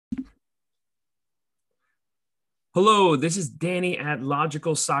Hello, this is Danny at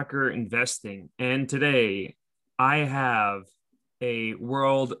Logical Soccer Investing, and today I have a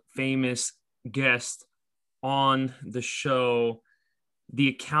world famous guest on the show, the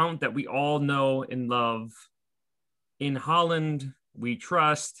account that we all know and love. In Holland, we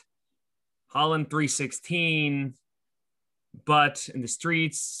trust Holland 316, but in the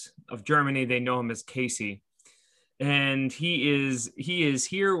streets of Germany, they know him as Casey. And he is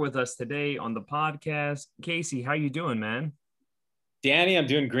here with us today on the podcast. Casey, how you doing, man? Danny, I'm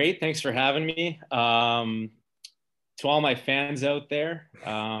doing great. Thanks for having me. To all my fans out there,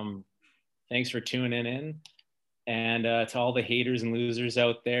 thanks for tuning in. And to all the haters and losers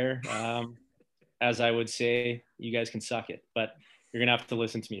out there, as I would say, you guys can suck it, but you're going to have to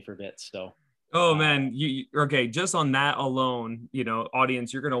listen to me for a bit. So, Oh man, okay, just on that alone,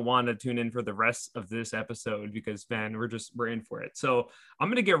 audience, you're gonna want to tune in for the rest of this episode because man, we're in for it. So I'm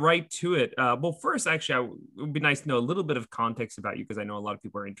gonna get right to it. Well, first, actually, it would be nice to know a little bit of context about you because I know a lot of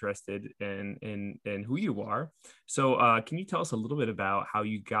people are interested in who you are. So can you tell us a little bit about how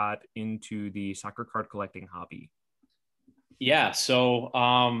you got into the soccer card collecting hobby? yeah.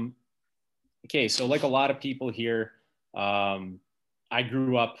 Okay. So like a lot of people here, I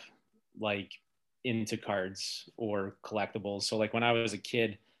grew up like into cards or collectibles. So like when I was a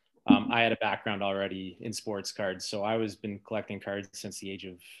kid, I had a background already in sports cards. So I was been collecting cards since the age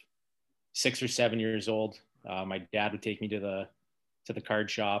of 6 or 7 years old. My dad would take me to the card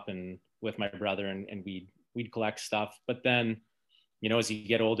shop and with my brother and we'd collect stuff. But then, as you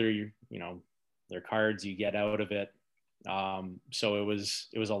get older, they're cards, you get out of it. So it was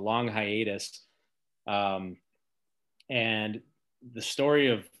a long hiatus. Um, and the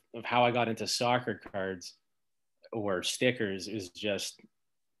story of how I got into soccer cards or stickers is just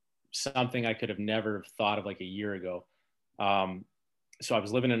something I could have never thought of like a year ago. So I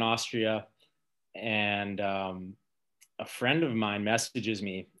was living in Austria and a friend of mine messages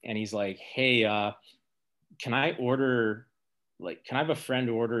me and he's like, hey, can I have a friend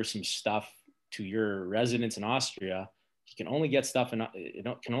order some stuff to your residence in Austria? He can only get stuff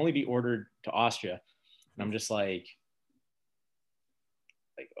it can only be ordered to Austria. And I'm just like,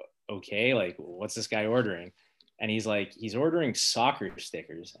 okay, like what's this guy ordering? And he's like, he's ordering soccer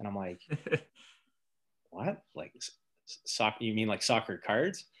stickers. And I'm like, what? Like soccer, you mean like soccer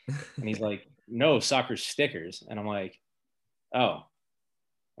cards? And he's like, no, soccer stickers. And I'm like, oh,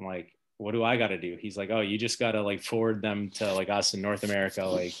 I'm like, what do I got to do? He's like, oh, you just got to like forward them to like us in North America,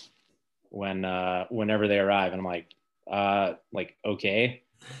 like whenever they arrive. And I'm like, okay.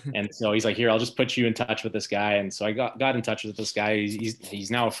 And so he's like, here, I'll just put you in touch with this guy. And so I got in touch with this guy. He's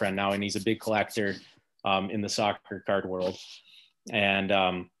now a friend now, and he's a big collector in the soccer card world.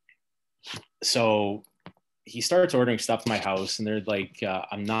 And so he starts ordering stuff to my house, and they're like,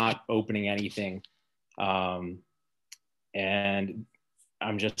 I'm not opening anything. And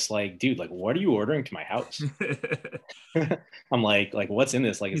I'm just like, dude, like, what are you ordering to my house? I'm like, what's in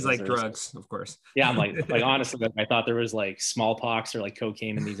this? Like, He's is like there drugs, of course. yeah, I'm like honestly, like, I thought there was like smallpox or like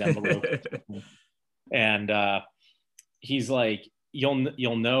cocaine in these envelopes. And he's like, you'll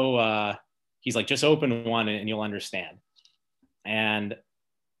know. He's like, just open one and you'll understand. And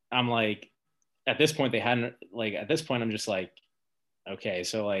I'm like, at this point, I'm just like, okay,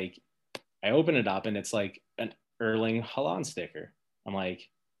 so like, I open it up and it's like an Erling Haaland sticker. I'm what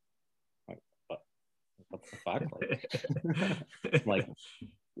the fuck? Like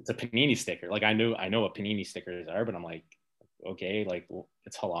it's a Panini sticker. Like I know what Panini stickers are, but I'm like, okay, like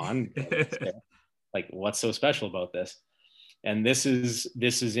it's Haaland. Like what's so special about this? And this is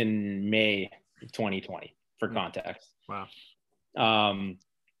in May 2020 for context. Wow.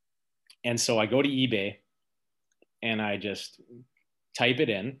 And so I go to eBay and I just type it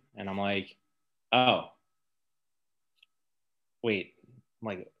in and I'm like, oh, wait. I'm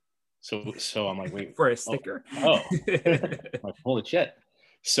like, so I'm like, wait, For a sticker. I'm like, holy shit.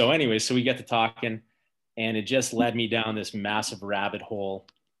 So anyway, so we get to talking and it just led me down this massive rabbit hole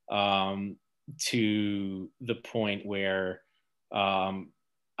to the point where I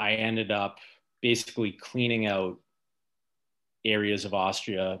ended up basically cleaning out areas of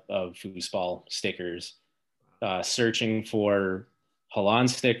Austria of foosball stickers, searching for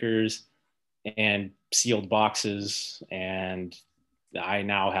Haaland stickers and sealed boxes, and I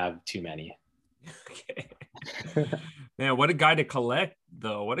now have too many. Okay. Man, what a guy to collect,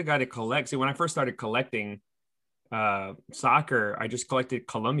 though. What a guy to collect. See, when I first started collecting soccer, I just collected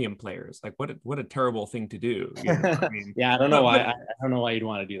Colombian players. Like, what a terrible thing to do. I mean, yeah, I don't know why. I don't know why you'd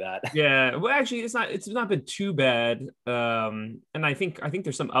want to do that. Yeah, well, actually, it's not been too bad. And I think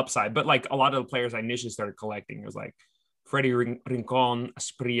there's some upside, but like a lot of the players I initially started collecting, it was like Freddie Rincon,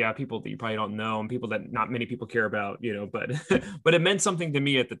 Aspria, people that you probably don't know and people that not many people care about, you know, but but it meant something to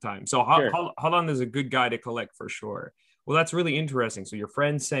me at the time. So Sure. Holland is a good guy to collect for sure. Well, that's really interesting. So your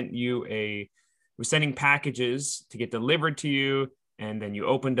friend sent you was sending packages to get delivered to you, and then you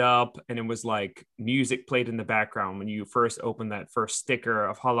opened up and it was like music played in the background when you first opened that first sticker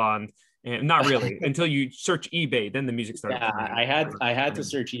of Holland. And not really until you search eBay, then the music started Yeah, playing. I had to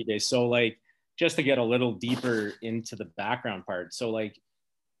search eBay. So like just to get a little deeper into the background part. So like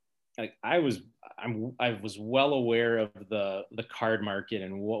I was well aware of the card market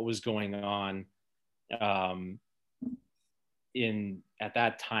and what was going on um in at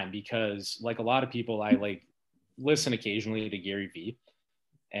that time, because like a lot of people, I like listen occasionally to Gary Vee.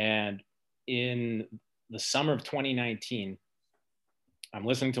 And in the summer of 2019, I'm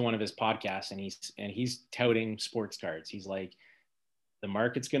listening to one of his podcasts, and he's touting sports cards. He's like, the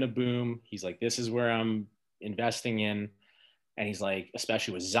market's going to boom. He's like, this is where I'm investing in. And he's like,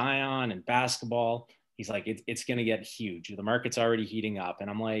 especially with Zion and basketball, he's like, it's going to get huge. The market's already heating up. And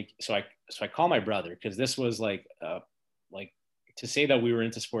I'm like, so I call my brother, because this was like to say that we were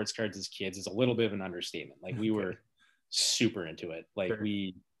into sports cards as kids is a little bit of an understatement. Like we were super into it. Like Sure.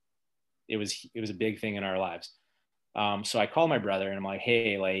 it was a big thing in our lives. So I call my brother and I'm like,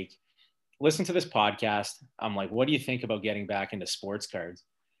 hey, like, listen to this podcast. I'm like, what do you think about getting back into sports cards?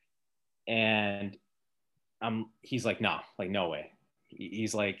 And he's like, no, like, no way.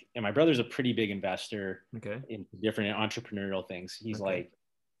 He's like, and my brother's a pretty big investor Okay. in different entrepreneurial things. Okay.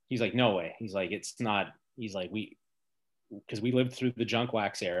 He's like, no way. He's like, it's not, he's like, because we lived through the junk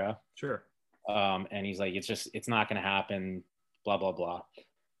wax era. Sure. And he's like, it's not going to happen, blah, blah, blah.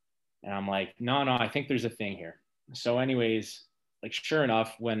 And I'm like, no, I think there's a thing here. So anyways, like, sure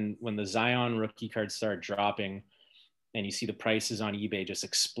enough, when the Zion rookie cards start dropping and you see the prices on eBay just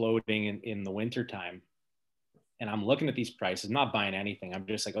exploding in the wintertime, and I'm looking at these prices, not buying anything. I'm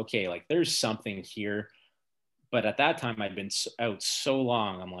just like, okay, like there's something here. But at that time, I'd been out so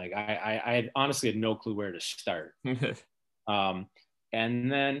long. I'm like, I had honestly had no clue where to start. And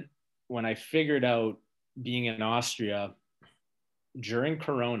then when I figured out being in Austria during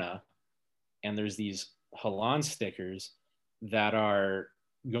Corona, and there's these Halon stickers that are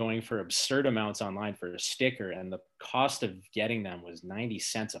going for absurd amounts online for a sticker, and the cost of getting them was 90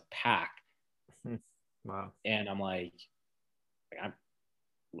 cents a pack. Wow. And I'm like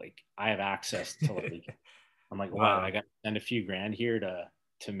I have access to like, I'm like, wow, I got to spend a few grand here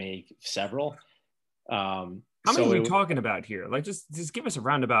to make several. How many are we talking about here? Like, just give us a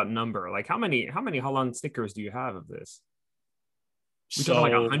roundabout number. Like, how many Holland stickers do you have of this? We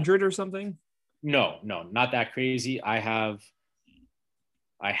talking like 100 or something? No, not that crazy. I have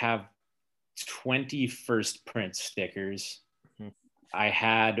 20 first print stickers.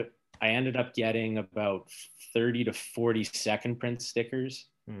 I ended up getting about 30 to 40 second print stickers.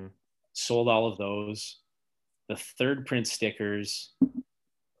 Sold all of those. The third print stickers,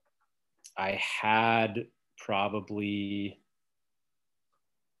 I had probably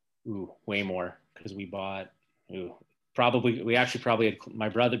way more, because we actually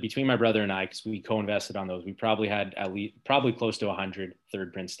had between my brother and I, because we co-invested on those, we probably had at least close to 100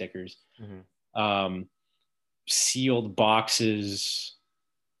 third print stickers. Sealed boxes,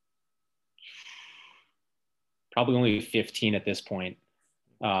 probably only 15 at this point,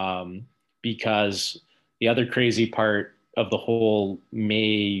 because the other crazy part of the whole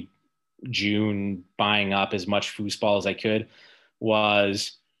May, June buying up as much foosball as I could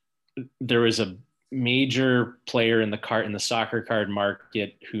was there was a major player in the soccer card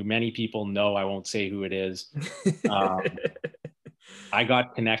market who many people know. I won't say who it is. I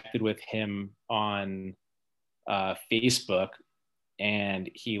got connected with him on Facebook, and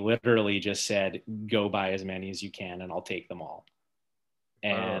he literally just said, go buy as many as you can and I'll take them all.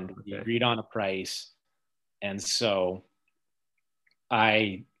 And we agreed on a price. And so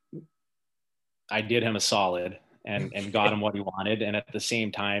I did him a solid and got him what he wanted. And at the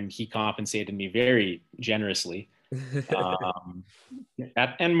same time, he compensated me very generously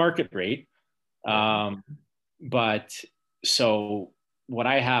at market rate. But so what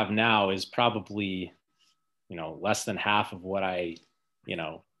I have now is probably, less than half of what I,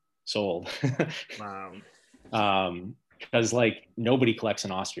 sold. Wow. Because like nobody collects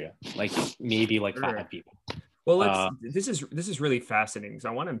in Austria, like maybe like 5 people. Well, this is really fascinating. So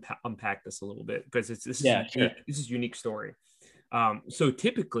I want to unpack this a little bit, because this is unique story. So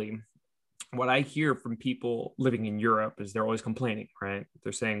typically, what I hear from people living in Europe is they're always complaining, right?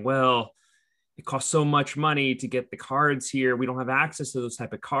 They're saying, well, it costs so much money to get the cards here. We don't have access to those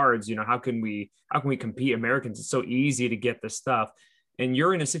type of cards. How can we compete? Americans, it's so easy to get this stuff. And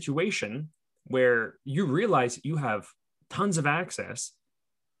you're in a situation where you realize you have tons of access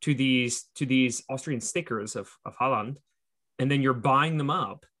to these Austrian stickers of Holland, and then you're buying them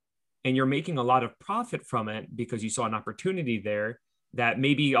up and you're making a lot of profit from it because you saw an opportunity there that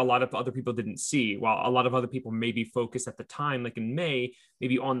maybe a lot of other people didn't see. While a lot of other people maybe focused at the time, like in May,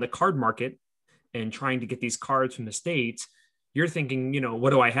 maybe on the card market and trying to get these cards from the States, you're thinking, what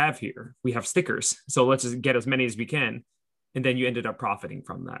do I have here? We have stickers, so let's just get as many as we can. And then you ended up profiting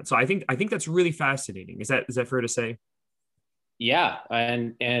from that. So I think that's really fascinating. Is that fair to say? Yeah,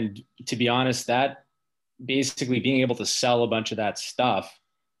 and to be honest, that basically being able to sell a bunch of that stuff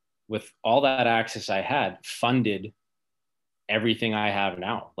with all that access I had funded everything I have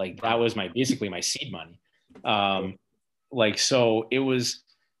now. Like that was basically my seed money. So it was,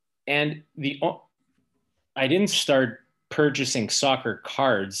 and I didn't start purchasing soccer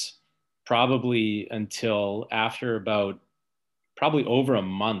cards probably until after probably over a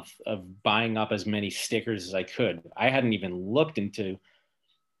month of buying up as many stickers as I could. I hadn't even looked into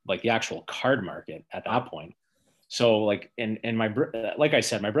like the actual card market at that point. So like, and like I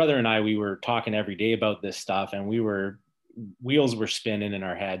said, my brother and I, we were talking every day about this stuff, and wheels were spinning in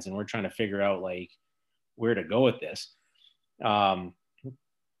our heads, and we're trying to figure out like where to go with this.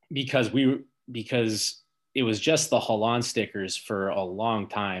 Because it was just the Holland stickers for a long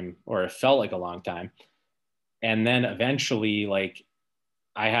time, or it felt like a long time. And then eventually, like,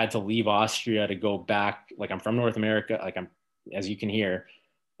 I had to leave Austria to go back. Like, I'm from North America, like as you can hear.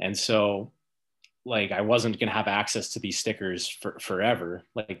 And so like, I wasn't going to have access to these stickers for forever.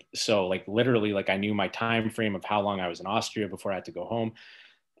 Like, so like literally, like I knew my time frame of how long I was in Austria before I had to go home.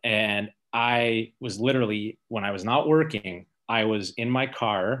 And I was literally, when I was not working, I was in my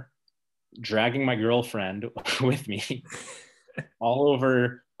car, dragging my girlfriend with me all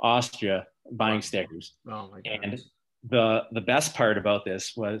over Austria, buying stickers. Oh my gosh. And the best part about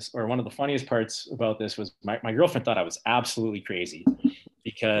this was, or one of the funniest parts about this was, my girlfriend thought I was absolutely crazy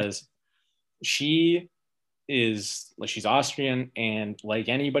because she's Austrian, and like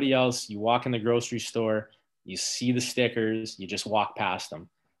anybody else, you walk in the grocery store, you see the stickers, you just walk past them.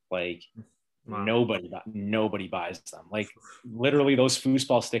 Like wow. Nobody buys them. Like literally those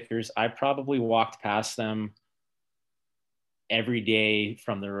foosball stickers, I probably walked past them every day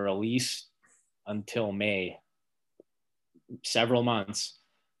from the release until May, several months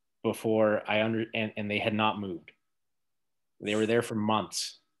before and they had not moved. They were there for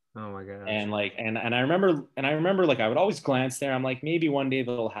months. Oh my god. And like, and I remember like I would always glance there. I'm like, maybe one day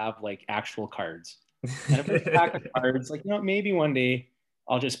they'll have like actual cards. And if it's a pack of cards, like, maybe one day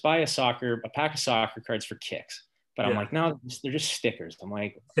I'll just buy a pack of soccer cards for kicks. But I'm like, no, they're just stickers. I'm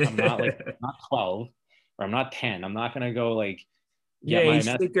like, I'm not 12 or I'm not 10. I'm not gonna go like get my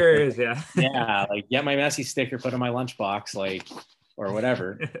stickers, like get my Messi sticker, put in my lunchbox, like, or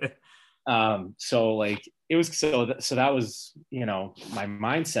whatever. So like it was so that was my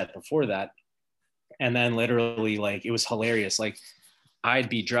mindset before that. And then literally, like, it was hilarious. Like, I'd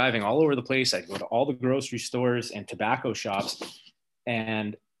be driving all over the place. I'd go to all the grocery stores and tobacco shops,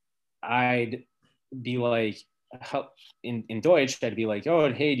 and I'd be like, in Deutsch, I'd be like,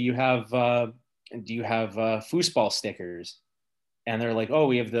 oh, hey, do you have foosball stickers? And they're like, oh,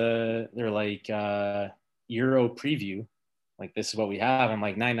 we have they're like Euro preview. Like, this is what we have. I'm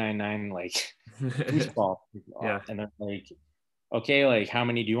like, 999, like, foosball. Yeah. And they're like, okay, like, how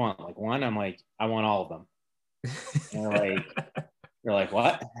many do you want? Like, one? I'm like, I want all of them. And they're like,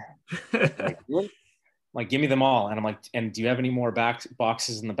 what? Like, really? Like, give me them all. And I'm like, and do you have any more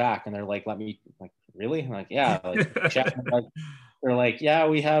boxes in the back? And they're like, let me, like, really? I'm like, yeah. Like, check. Like, they're like, yeah,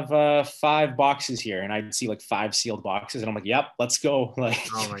 we have 5 boxes here. And I'd see like 5 sealed boxes. And I'm like, yep, let's go. Like,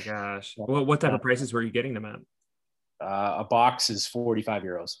 oh my gosh. Well, what type of prices were you getting them at? A box is 45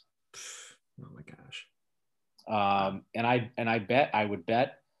 euros. Oh my gosh. And I would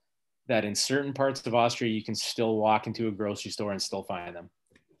bet that in certain parts of Austria, you can still walk into a grocery store and still find them,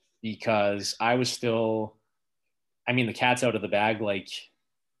 because I was still, I mean, the cat's out of the bag. Like,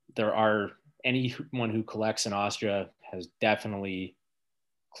 anyone who collects in Austria has definitely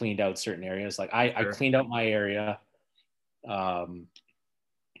cleaned out certain areas. Like I cleaned out my area.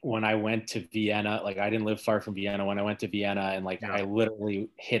 When I went to Vienna, like, I didn't live far from Vienna. When I went to Vienna, and like, I literally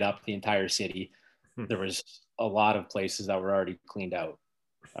hit up the entire city. There was a lot of places that were already cleaned out.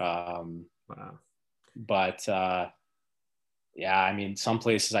 Wow. But yeah, I mean, some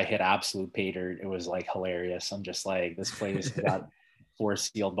places I hit absolute pay dirt. It was like hilarious. I'm just like, this place got 4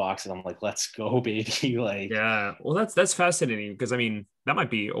 sealed boxes. I'm like, let's go, baby. Like, yeah. Well, that's fascinating, because I mean, that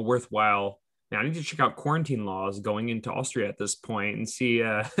might be a worthwhile. Now, I need to check out quarantine laws going into Austria at this point and see.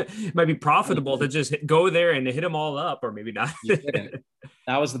 It might be profitable to just go there and hit them all up, or maybe not.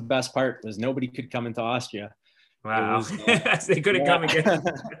 That was the best part, was nobody could come into Austria. It Wow. was They couldn't come again.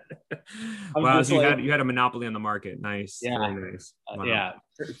 yeah. I'm Wow. just So like, you had a monopoly on the market. Nice. yeah, Very nice. Wow. yeah,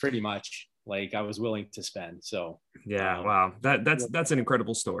 pretty much. Like I was willing to spend. So Yeah, um, wow. That's an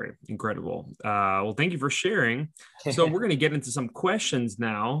incredible story. Incredible. Well, thank you for sharing. So we're gonna get into some questions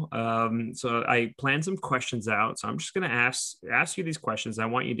now. So I planned some questions out. So I'm just gonna ask you these questions. I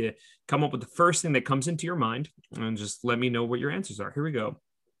want you to come up with the first thing that comes into your mind and just let me know what your answers are. Here we go.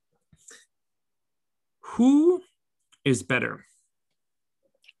 Who is better?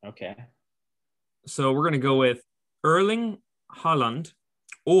 okay. So we're gonna go with Erling Haaland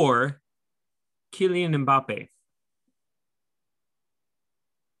or Kylian Mbappe.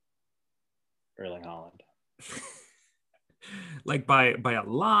 Erling Holland. Like by a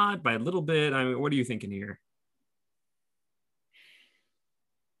lot, by a little bit. I mean, what are you thinking here?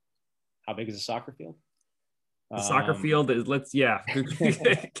 How big is a soccer field? The soccer Um, field is yeah.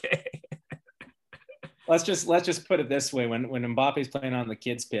 Okay. let's just put it this way: when Mbappe's playing on the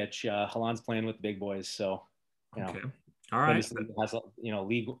kids' pitch, Haaland's playing with the big boys. So you know, Okay. All right. Bundesliga has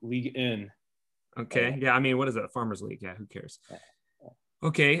league in. Okay. Yeah. I mean, what is that? Farmers League. Yeah. Who cares? Yeah.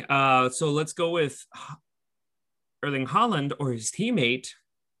 Okay. So let's go with Erling Haaland or his teammate,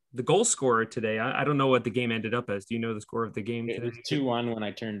 the goal scorer today. I don't know what the game ended up as. Do you know the score of the game It today? was 2-1 when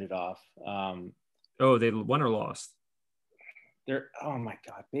I turned it off. Oh, they won or lost? Oh my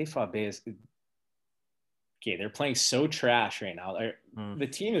god, Bayfa Bay is okay. They're playing so trash right now. The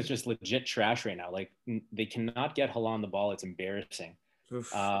team is just legit trash right now. Like they cannot get Haaland the ball. It's embarrassing.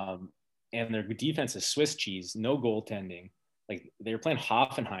 Oof. And their defense is Swiss cheese, no goaltending. Like they're playing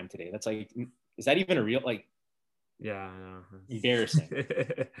Hoffenheim today. That's like, is that even a real like? Yeah. Embarrassing.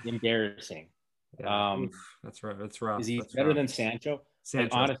 Embarrassing. Yeah. Oof. That's right. That's rough. Is he That's better rough. than Sancho? Like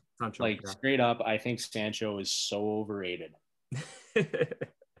Sancho. honest, Sancho. like Yeah. straight up, I think Sancho is so overrated.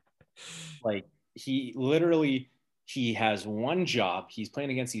 Like he has one job. He's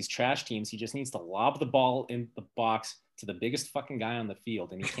playing against these trash teams. He just needs to lob the ball in the box to the biggest fucking guy on the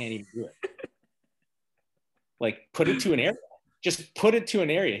field, and he can't even do it. Like put it to an area. Just put it to an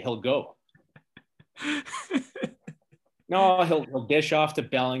area. He'll go. No, he'll dish off to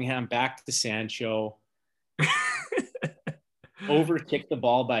Bellingham, back to Sancho, overkick the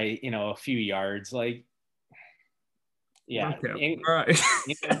ball by a few yards. Like, yeah, Okay. All right.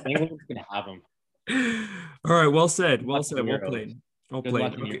 England can have him. All right. Well said. Good Well luck said. in Well Euros. played. Well Good played.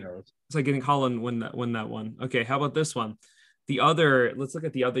 luck in Okay. Euros. It's like getting Holland win that one. Okay. How about this one? Let's look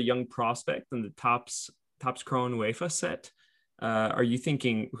at the other young prospect in the tops Krohn UEFA set. Are you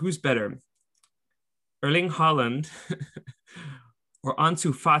thinking who's better? Erling Haaland or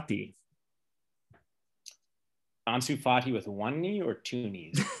Ansu Fati? Ansu Fati with one knee or two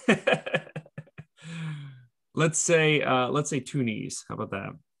knees? let's say two knees. How about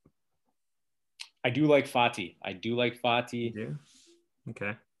that? I do like Fati. Yeah.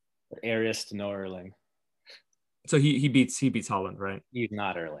 Okay. Arias to no Erling. So he beats Haaland, right? He's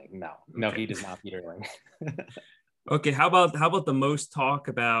not Erling. No, Okay. he does not beat Erling. Okay. How about the most talked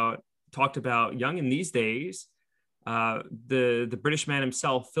about young in these days? The British man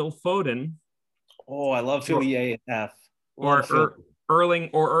himself, Phil Foden. Oh, I love Philly AF. Or Erling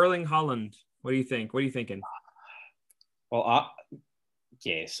Haaland. What do you think? What are you thinking? Well,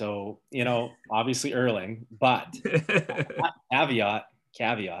 okay, so obviously Erling, but caveat,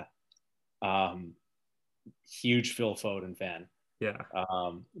 huge Phil Foden fan. Yeah.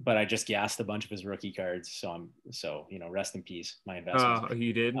 But I just gassed a bunch of his rookie cards, so rest in peace, my investment. Oh,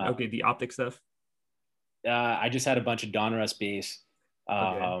 you did? Okay, the optic stuff. I just had a bunch of Donruss base.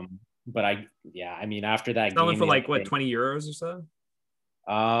 Okay. But I mean after that Selling game for like what, 20 euros or so?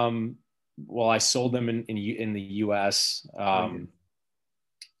 Well, I sold them in the US.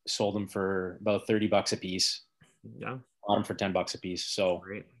 Sold them for about $30 a piece. Yeah. Bought them for $10 a piece. So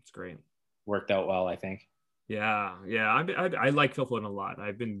Great. It's great. Worked out well, I think. Yeah. I like Phil Foden a lot.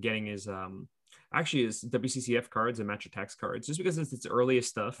 I've been getting his his WCCF cards and Match Attacks cards just because it's its earliest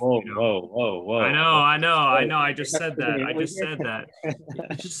stuff. Whoa. I know. I just said that.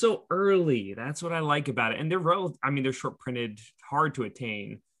 It's just so early. That's what I like about it. And they're short printed, hard to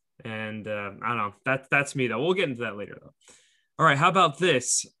attain. And I don't know. That's me though. We'll get into that later though. All right. How about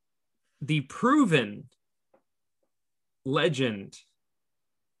this? The proven legend,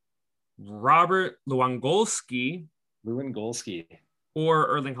 Robert Lewandowski or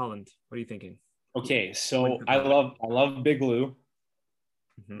Erling Haaland. What are you thinking? Okay, so I love Big Lou.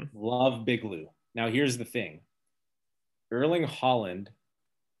 Mm-hmm. Love Big Lou. Now here's the thing. Erling Haaland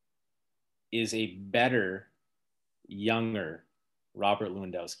is a better, younger Robert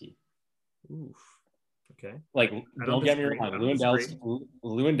Lewandowski. Oof. Okay. Like, I don't don't get me disagree. wrong, I don't disagree.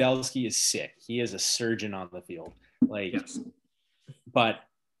 Lewandowski is sick. He is a surgeon on the field. Like, Yes. but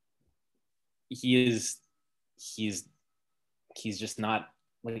he is he's he's just not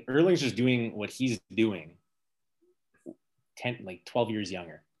like Erling's just doing what he's doing 12 years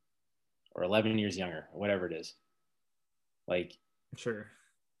younger or 11 years younger or whatever it is. Like, Sure.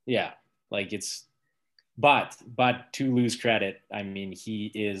 yeah, like but to lose credit, I mean,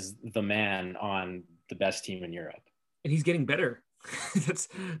 he is the man on the best team in Europe. And he's getting better. that's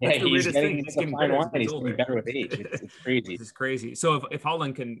Yeah, the weirdest thing. He's it's a getting fine better as wine. he gets He's getting older. better with age. It's crazy. This is crazy. So if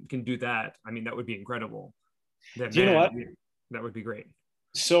Holland can do that, I mean, that would be incredible. That Do you know man, what? that would be great.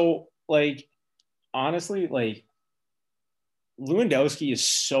 So, like, honestly, like, Lewandowski is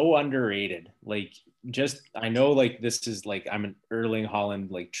so underrated. Like, just I know, like, this is like I'm an Erling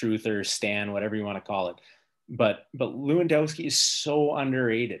Haaland like truther, stan, whatever you want to call it, but Lewandowski is so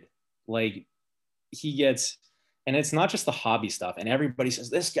underrated. Like, he gets, and it's not just the hobby stuff. And everybody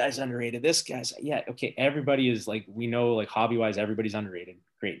says this guy's underrated. This guy's, yeah, okay. Everybody is like, we know, like, hobby wise, everybody's underrated.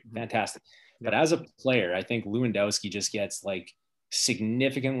 Great, fantastic. But as a player, I think Lewandowski just gets like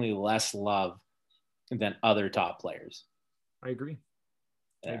significantly less love than other top players. I agree.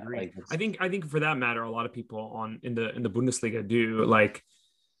 Yeah, I agree. like, I think for that matter, a lot of people in the Bundesliga do like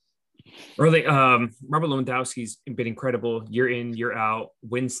early. Robert Lewandowski's been incredible year in, year out,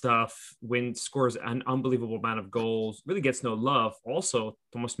 scores an unbelievable amount of goals, really gets no love. Also,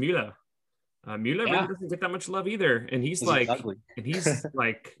 Thomas Müller. Müller yeah, really doesn't get that much love either. And he's ugly.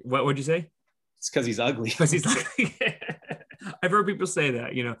 like, what would you say? It's because he's ugly. Because he's like, I've heard people say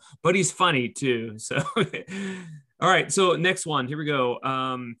that, but he's funny too. So, all right. So next one, here we go.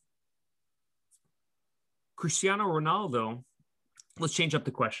 Cristiano Ronaldo. Let's change up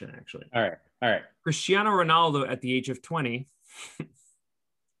the question, actually. All right. Cristiano Ronaldo at the age of 20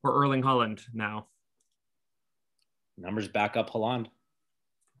 or Erling Haaland now? Numbers back up Haaland.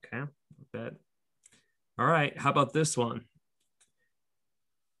 Okay. Bet. All right. How about this one?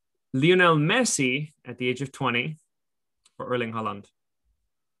 Lionel Messi at the age of 20 or Erling Haaland?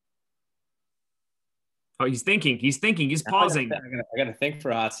 Oh, he's thinking. He's pausing. I gotta think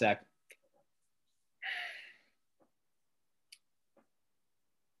for a hot sec.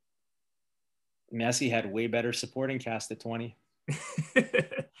 Messi had way better supporting cast at 20.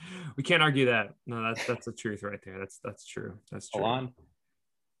 We can't argue that. No, that's the truth right there. That's true. That's true. Haaland.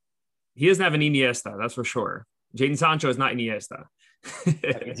 He doesn't have an Iniesta, that's for sure. Jadon Sancho is not Iniesta.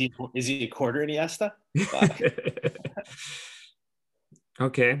 Is he a quarter Iniesta?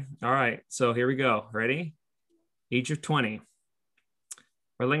 Okay. All right. So here we go. Ready? Age of 20.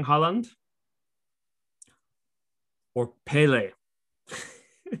 Erling Haaland or Pele?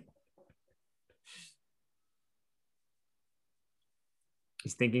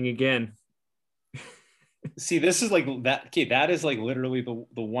 He's thinking again. See, this is like that. Okay, that is like literally the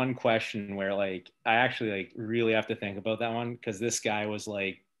one question where like I actually like really have to think about that one because this guy was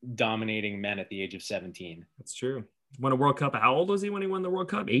like dominating men at the age of 17. That's true. Won a World Cup. How old was he when he won the World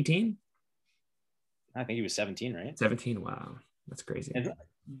Cup? 18? I think he was 17, right? 17. Wow, that's crazy. And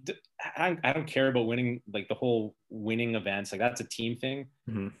I don't care about winning, like the whole winning events. Like that's a team thing.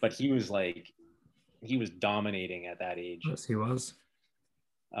 Mm-hmm. But he was dominating at that age. Yes, he was.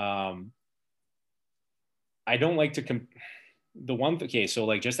 I don't like to okay, so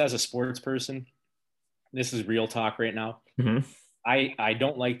like just as a sports person, this is real talk right now. Mm-hmm. I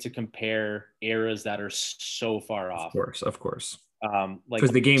don't like to compare eras that are so far off. Of course. Like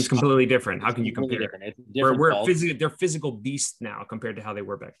because the game's completely different. How can you compare? Different. They're physical beasts now compared to how they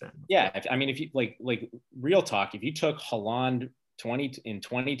were back then. Yeah, I mean, if you like real talk, if you took Haaland in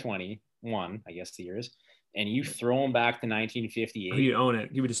 2021, I guess the years, and you throw him back to 1958, he'd own it.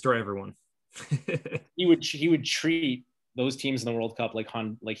 He would destroy everyone. he would treat those teams in the World Cup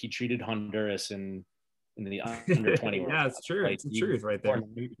like he treated Honduras in the under 20 World yeah, it's true. Like, it's the truth right there.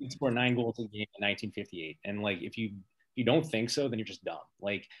 He scored 9 goals a game in 1958, and like if you don't think so, then you're just dumb.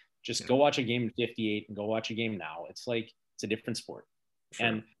 Like just go watch a game in 58 and go watch a game now. It's like it's a different sport. Sure.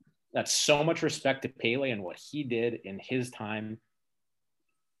 And that's so much respect to Pele and what he did in his time.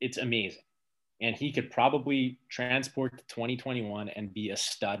 It's amazing. And he could probably transport to 2021 and be a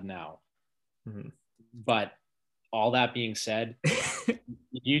stud now. Mm-hmm. But all that being said, if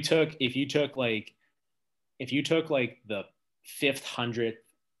you took like the 500th,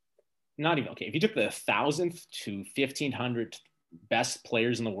 not even okay, if you took the 1,000th to 1,500th best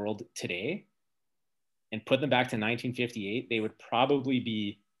players in the world today and put them back to 1958, they'd probably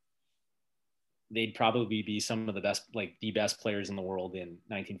be some of the best, like the best players in the world in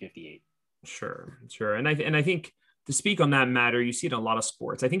 1958. Sure. And I think to speak on that matter, you see it in a lot of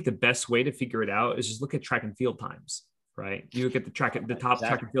sports. I think the best way to figure it out is just look at track and field times, right? You look at the top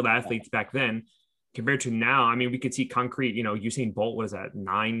track and field athletes back then compared to now. I mean, we could see concrete, Usain Bolt was at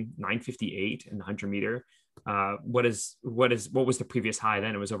 9:58 in the 100 meter. What was the previous high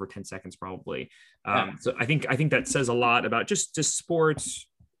then? It was over 10 seconds probably. So I think that says a lot about just sports,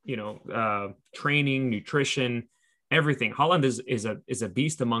 training, nutrition, everything. Holland is a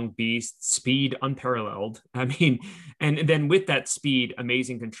beast among beasts, speed unparalleled. I mean, and then with that speed,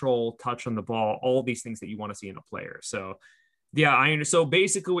 amazing control, touch on the ball, all these things that you want to see in a player. So yeah, so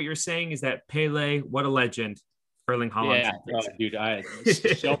basically what you're saying is that Pele, what a legend, Erling Haaland. Yeah, dude, I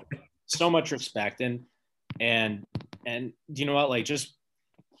so much respect. And you know what, like just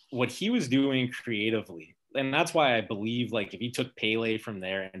what he was doing creatively. And that's why I believe like if you took Pele from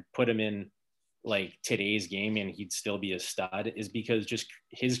there and put him in like today's game and he'd still be a stud, is because just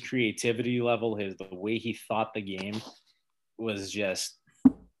his creativity level, the way he thought the game was just,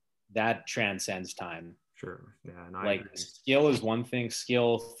 that transcends time. Sure. Yeah. Like skill is one thing,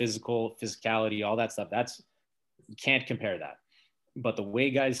 physicality, all that stuff. You can't compare that. But the way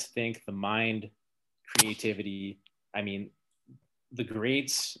guys think, the mind, creativity, I mean, the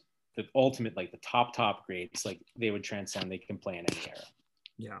greats, the ultimate, like the top greats, like they would transcend, they can play in any era.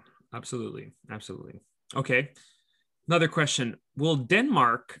 Yeah, absolutely. Okay. Another question. Will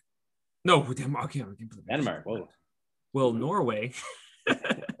Denmark, whoa. Will Norway,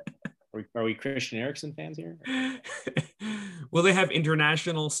 are we Christian Eriksen fans here? Will they have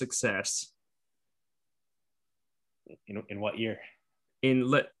international success? In what year?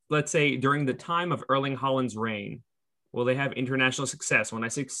 Let's say during the time of Erling Haaland's reign, will they have international success? When I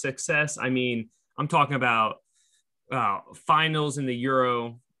say success, I mean, I'm talking about finals in the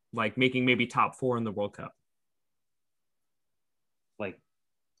Euro, like making maybe top 4 in the World Cup. Like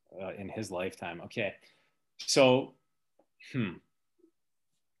in his lifetime. Okay. So,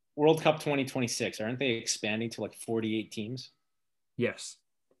 World Cup 2026, aren't they expanding to like 48 teams? Yes.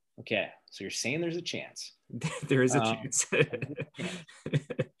 Okay. So you're saying there's a chance. There is a chance.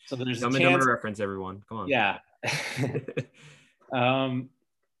 So there's a chance. Reference, everyone. Come on. Yeah. I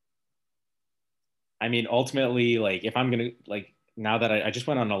mean, ultimately, like if I'm going to, like, now that I just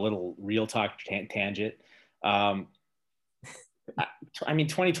went on a little real talk tangent. I mean,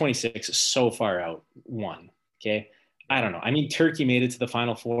 2026 is so far out. Okay. I don't know. I mean, Turkey made it to the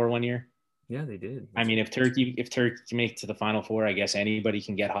Final Four one year. Yeah, they did. I mean, if Turkey can make it to the Final Four, I guess anybody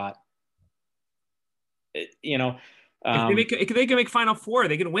can get hot. If they can make Final Four,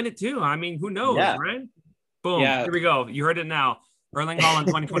 they can win it too. I mean, who knows, right? Boom. Yeah. Here we go. You heard it now. Erling Haaland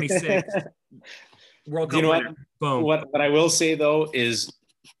 2026. World Cup winner. Boom. What I will say though is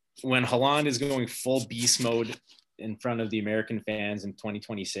when Haaland is going full beast mode in front of the American fans in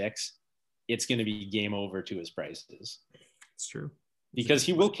 2026, it's going to be game over to his prices. It's true. Because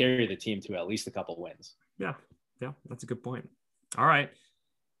he will carry the team to at least a couple wins. Yeah, that's a good point. All right.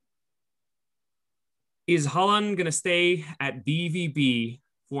 Is Haaland going to stay at BVB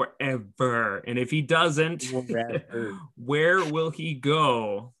forever? And if he doesn't, where will he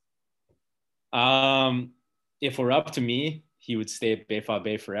go? If we're up to me, he would stay at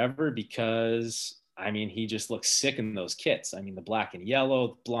BVB forever because, I mean, he just looks sick in those kits. I mean, the black and yellow,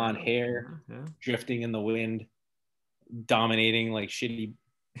 the blonde hair, drifting in the wind, dominating like shitty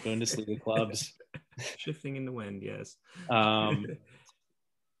Bundesliga clubs. Shifting in the wind, yes.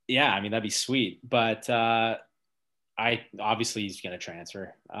 Yeah, I mean, that'd be sweet. But obviously he's going to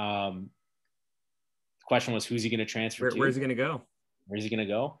transfer. The question was, who's he going to transfer to? Where's he going to go? Where's he going to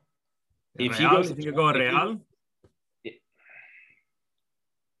go? If he goes, to go Real?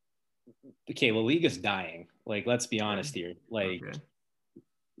 Okay, La Liga's dying. Like, let's be honest here. Like,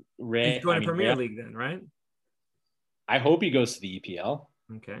 he's going to Premier League then, right? I hope he goes to the EPL.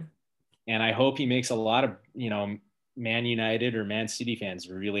 Okay. And I hope he makes a lot of, Man United or Man City fans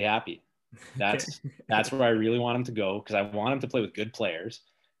really happy. That's where I really want him to go because I want him to play with good players.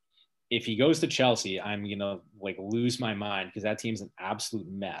 If he goes to Chelsea, I'm going to like lose my mind because that team's an absolute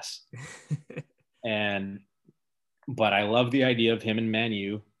mess. But I love the idea of him and Man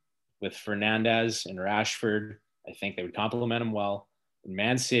U with Fernandes and Rashford. I think they would complement him well. In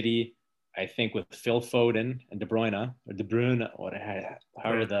Man City, I think with Phil Foden and De Bruyne,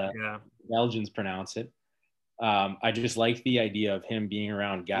 however the Belgians pronounce it. I just like the idea of him being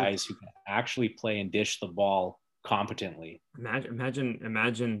around guys who can actually play and dish the ball competently.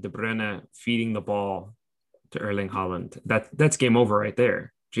 Imagine De Bruyne feeding the ball to Erling Haaland. That's game over right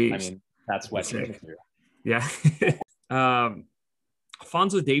there. Jeez. I mean, that's what he can do. Yeah.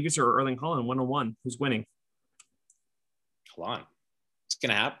 Alphonso Davies or Erling Haaland 1-on-1. Who's winning? Hold on. It's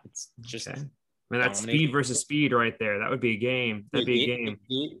gonna happen. It's just Man, that's speed versus speed right there. That would be a game. That'd be a game.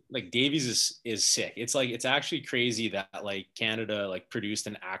 Like Davies is sick. It's like it's actually crazy that like Canada like produced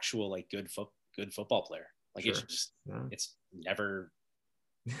an actual like good football player. Like Sure. it's just it's never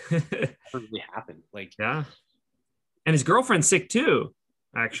really happened. Like yeah. And his girlfriend's sick too,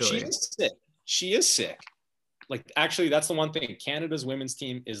 actually. She is sick. She is sick. Like actually, that's the one thing. Canada's women's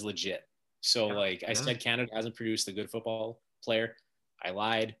team is legit. So like I said, Canada hasn't produced a good football player. I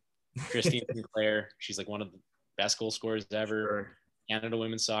lied. Christine Sinclair, she's like one of the best goal scorers ever. Sure. Canada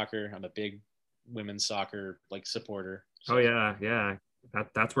women's soccer. I'm a big women's soccer like supporter. So. Oh yeah.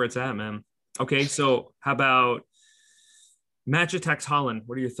 That's where it's at, man. Okay, so how about Match Attax Holland?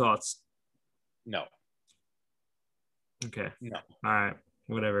 What are your thoughts? No. Okay. No. All right.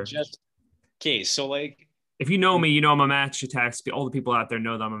 Whatever. Just okay. So like, if you know me, you know I'm a Match Attax. All the people out there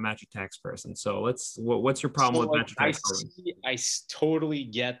know that I'm a Match Attax person. So what's your problem with Match Attax? I totally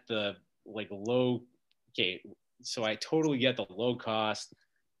get the like low. Okay, so I totally get the low cost.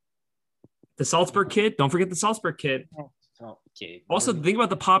 The Salzburg kit. Don't forget the Salzburg kit. Okay. Also, think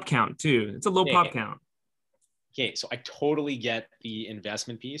about the pop count too. It's a low pop count. Okay, so I totally get the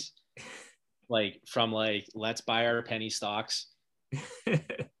investment piece, like from like let's buy our penny stocks.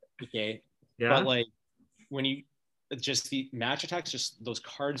 Okay. Yeah. But like when you just the Match Attax, just those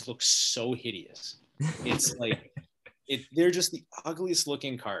cards look so hideous. It's like they're just the ugliest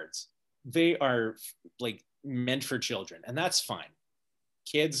looking cards. They are like meant for children, and that's fine.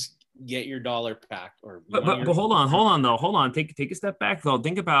 Kids, get your dollar pack or but hold on. Take a step back though.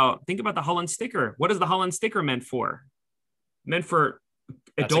 Think about the Holland sticker. What is the Holland sticker meant for? Meant for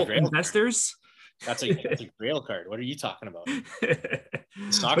adult investors? That's a grail card. What are you talking about?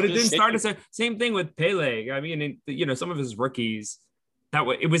 But it didn't start as a same thing with Pele. I mean, some of his rookies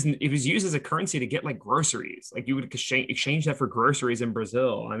it was used as a currency to get like groceries. Like you would exchange that for groceries in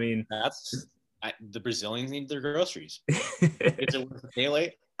Brazil. I mean, the Brazilians need their groceries. Is it worth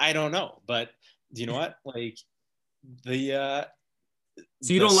Pele? I don't know, but you know what? Like so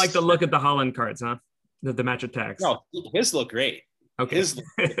you don't like the look at the Holland cards, huh? The Match Attax. No, his look great. Okay.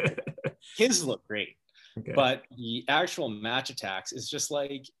 His look great. Okay. But the actual Match Attax is just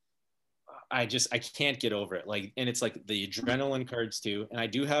like I can't get over it. Like, and it's like the adrenaline cards too. And I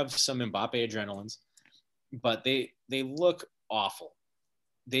do have some Mbappe adrenalines, but they look awful.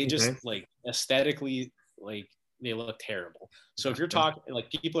 They just like aesthetically, like they look terrible. So if you're talking like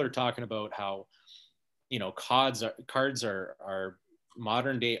people are talking about how, cards are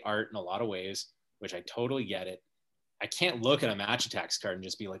modern day art in a lot of ways, which I totally get it. I can't look at a Match Attax card and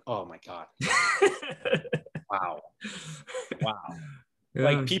just be like, oh my God. Wow. Yeah.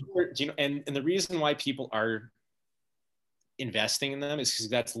 Like people are, and the reason why people are investing in them is because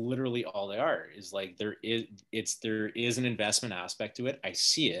that's literally all they are, is like there is an investment aspect to it. I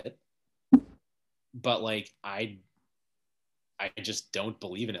see it, but like I just don't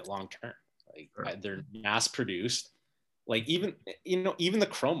believe in it long term. Like they're mass produced. Like even the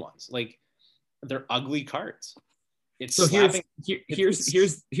chrome ones, like they're ugly cards. It's so here's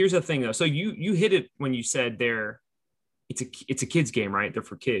the thing though. So you hit it when you said it's a kid's game, right? They're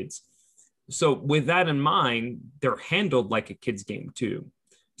for kids. So with that in mind, they're handled like a kid's game too.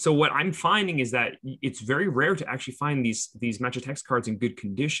 So what I'm finding is that it's very rare to actually find these Match Attax cards in good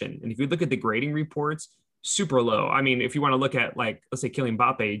condition. And if you look at the grading reports, super low. I mean, if you want to look at like, let's say Kylian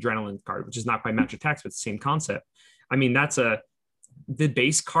Mbappe adrenaline card, which is not quite Match Attax, but the same concept. I mean, the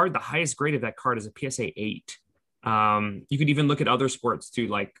base card, the highest grade of that card is a PSA 8. You could even look at other sports too,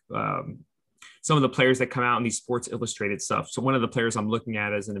 like some of the players that come out in these Sports Illustrated stuff. So one of the players I'm looking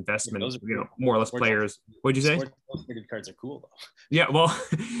at as an investment, more or less players. What'd you say? Sports Illustrated cards are cool though. Yeah, well,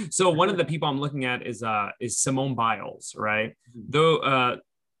 so one of the people I'm looking at is Simone Biles, right? Though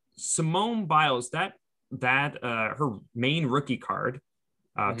Simone Biles, that her main rookie card,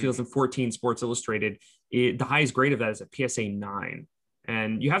 2014 Sports Illustrated, the highest grade of that is a PSA 9.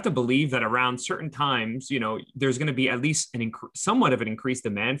 And you have to believe that around certain times, there's going to be at least somewhat of an increased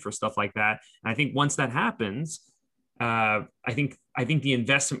demand for stuff like that. And I think once that happens, I think the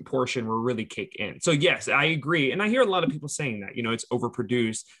investment portion will really kick in. So yes, I agree. And I hear a lot of people saying that, it's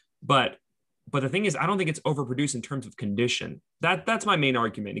overproduced, but the thing is, I don't think it's overproduced in terms of condition. That's my main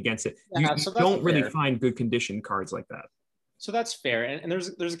argument against it. Yeah, you don't really find good condition cards like that. So that's fair. And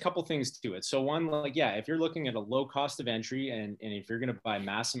there's a couple things to it. So one, like, yeah, if you're looking at a low cost of entry and if you're going to buy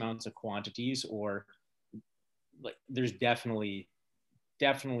mass amounts of quantities, or like there's definitely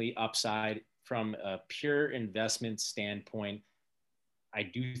upside from a pure investment standpoint. I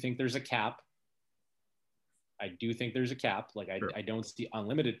do think there's a cap. Like I don't see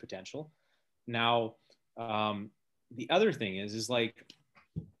unlimited potential. Now, the other thing is like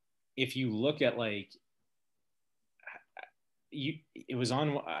if you look at like it was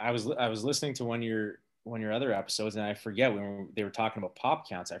on. I was listening to one of your other episodes, and I forget when they were talking about pop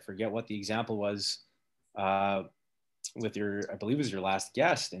counts. I forget what the example was with I believe it was your last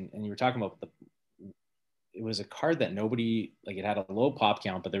guest, and you were talking about it was a card that nobody, like, it had a low pop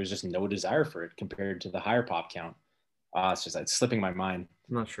count, but there was just no desire for it compared to the higher pop count. It's slipping my mind.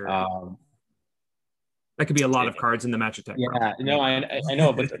 I'm not sure. That could be a lot of cards in the Match Attax. Yeah, no, I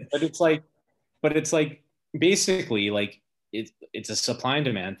know, but it's like basically like it's a supply and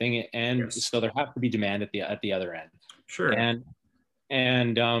demand thing, and yes. So there have to be demand at the other end. Sure. And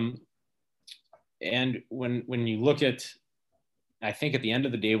when you look at, I think at the end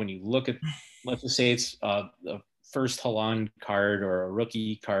of the day, when you look at, let's just say it's a first Haaland card or a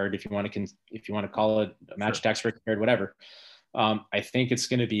rookie card, if you want to call it a Match Attax rookie card, whatever. I think it's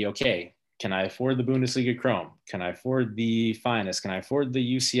going to be okay. Can I afford the Bundesliga Chrome? Can I afford the Finest? Can I afford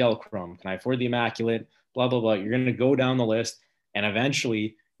the UCL Chrome? Can I afford the Immaculate? Blah, blah, blah. You're going to go down the list, and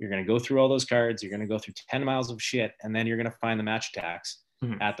eventually you're going to go through all those cards. You're going to go through 10 miles of shit, and then you're going to find the Match Attax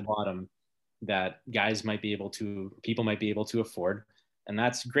at the bottom that people might be able to afford. And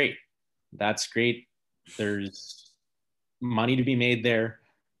that's great. That's great. There's money to be made there.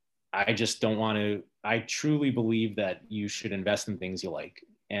 I just don't want to, I truly believe that you should invest in things you like.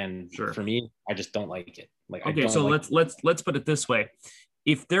 And sure. For me, I just don't like it. Like, okay, so let's put it this way.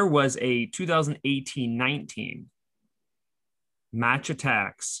 If there was a 2018-19 Match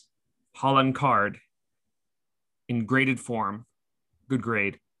Attax Haaland card in graded form, good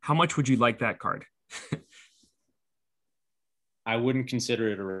grade, how much would you like that card? I wouldn't consider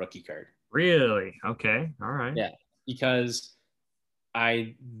it a rookie card. Really? Okay. All right. Yeah, because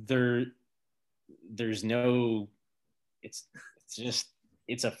there's no,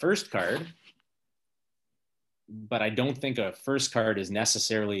 it's a first card, but I don't think a first card is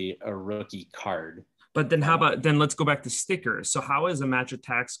necessarily a rookie card. But then let's go back to stickers. So how is a Match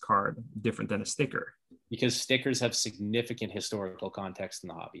Attax card different than a sticker? Because stickers have significant historical context in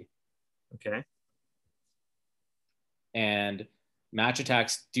the hobby. Okay. And Match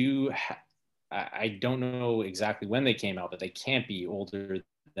Attax I don't know exactly when they came out, but they can't be older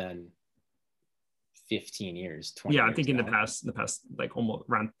than 15 years, 20 yeah, years I think now. in the past, like almost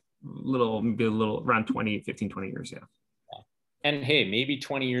around around 15-20 years. Yeah. And hey, maybe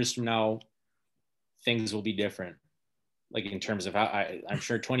 20 years from now, things will be different. Like in terms of how I'm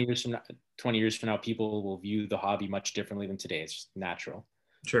sure 20 years from now, people will view the hobby much differently than today. It's just natural.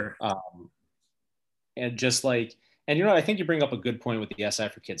 Sure. And just like, and you know, I think you bring up a good point with the SI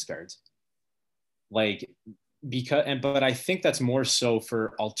for Kids cards. Like, but I think that's more so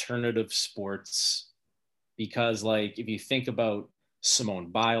for alternative sports, because like, if you think about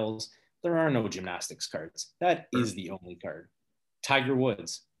Simone Biles, there are no gymnastics cards. That is the only card. Tiger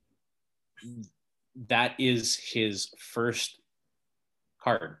Woods, that is his first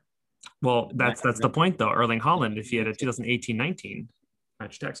card. Well, that's the point though. Erling Haaland, if he had a 2018-19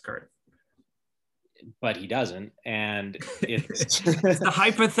 Match Attax card. But he doesn't, and it's the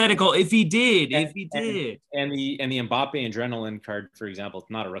hypothetical. If he did, and the Mbappe Adrenaline card, for example, it's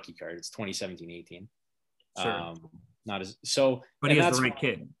not a rookie card. It's 2017-18. Sure. Not as so. But he has the right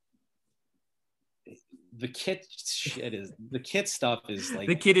kit. The kit stuff is like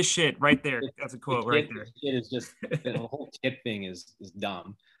the kit is shit right there. That's a quote right there. The kit is just the whole kit thing is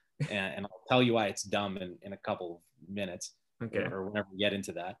dumb, and I'll tell you why it's dumb in a couple of minutes. Okay. Or whenever we get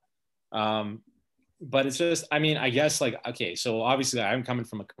into that. But it's just, I mean, I guess like, okay, so obviously I'm coming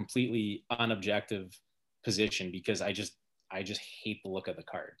from a completely unobjective position because I just hate the look of the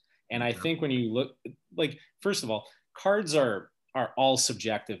card. And I think when you look, like, first of all, cards are all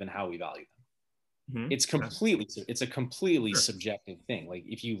subjective in how we value them. Mm-hmm. It's a completely subjective thing. Like,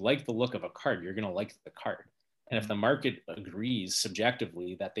 if you like the look of a card, you're going to like the card. And if the market agrees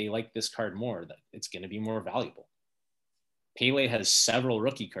subjectively that they like this card more, that it's going to be more valuable. Pele has several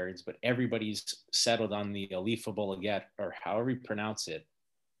rookie cards, but everybody's settled on the Alifa Bolaget, or however you pronounce it,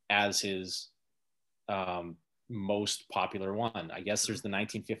 as his most popular one. I guess there's the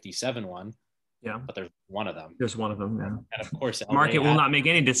 1957 one. Yeah. But there's one of them. There's one of them, yeah. And of course, market will not make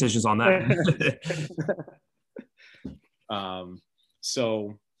any decisions on that.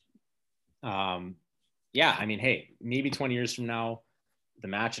 Yeah, I mean, hey, maybe 20 years from now, the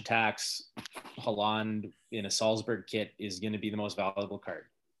Match Attax Haaland in a Salzburg kit is going to be the most valuable card.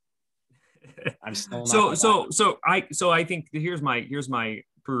 I'm still not so I think here's my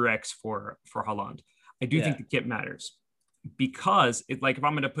prereqs for Haaland. I do think the kit matters, because if I'm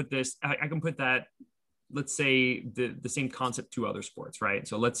going to put this, I can put that, let's say the same concept to other sports, right?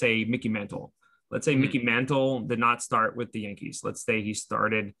 So let's say Mickey Mantle. Let's say Mickey Mantle did not start with the Yankees. Let's say he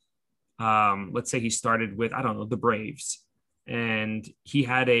started let's say he started with, I don't know, the Braves, and he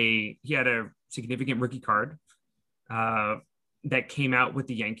had a significant rookie card uh, that came out with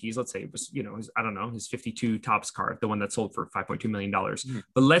the Yankees. Let's say it was, I don't know, his 52 tops card, the one that sold for $5.2 million.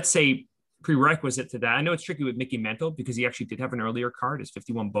 But let's say prerequisite to that, I know it's tricky with Mickey Mantle because he actually did have an earlier card, his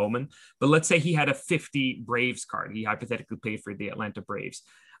 51 Bowman. But let's say he had a 50 Braves card. He hypothetically played for the Atlanta Braves.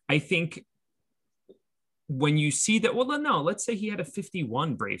 I think when you see that, well, no, let's say he had a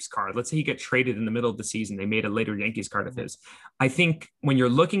 51 Braves card. Let's say he got traded in the middle of the season. They made a later Yankees card of his. I think when you're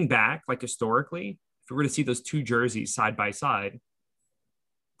looking back, like historically, if we were to see those two jerseys side by side,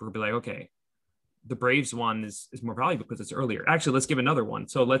 we're gonna be like, okay, the Braves one is more valuable because it's earlier. Actually, let's give another one.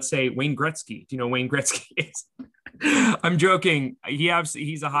 So let's say Wayne Gretzky. Do you know Wayne Gretzky is? I'm joking.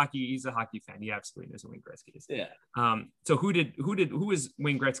 He's a hockey fan. He absolutely knows who Wayne Gretzky is. Yeah. So who was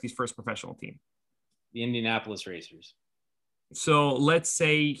Wayne Gretzky's first professional team? The Indianapolis Racers. So let's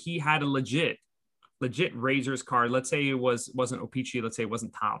say he had a legit Razors card. Let's say it wasn't O-Pee-Chee. Let's say it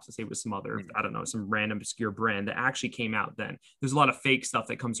wasn't Topps. Let's say it was some other, I don't know, some random obscure brand that actually came out then. There's a lot of fake stuff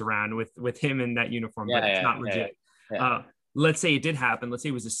that comes around with him in that uniform, but it's not legit. Let's say it did happen. Let's say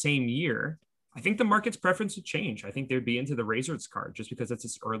it was the same year. I think the market's preference would change. I think they'd be into the Razors card just because that's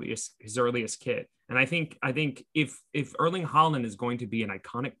his earliest kit. And I think if Erling Haaland is going to be an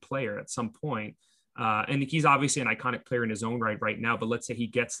iconic player at some point, and he's obviously an iconic player in his own right now, but let's say he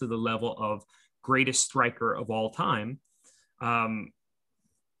gets to the level of greatest striker of all time. I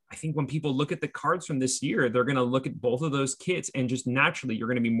think when people look at the cards from this year, they're going to look at both of those kits, and just naturally you're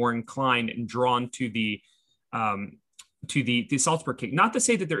going to be more inclined and drawn to the Salzburg kit. Not to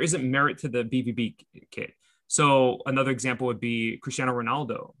say that there isn't merit to the BVB kit. So another example would be Cristiano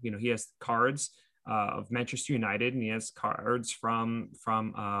Ronaldo. He has cards of Manchester United, and he has cards from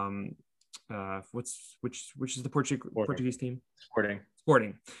which is the Portuguese team?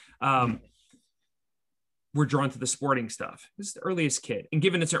 Sporting. We're drawn to the Sporting stuff. This is the earliest kit, and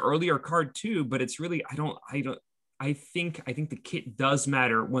given it's an earlier card too, but it's really I think the kit does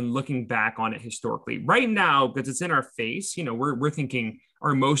matter when looking back on it historically. Right now, because it's in our face, we're thinking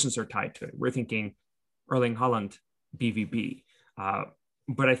our emotions are tied to it. We're thinking Erling Haaland, BVB.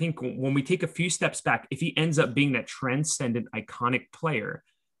 But I think when we take a few steps back, if he ends up being that transcendent, iconic player,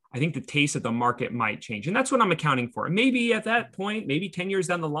 I think the taste of the market might change. And that's what I'm accounting for. Maybe at that point, maybe 10 years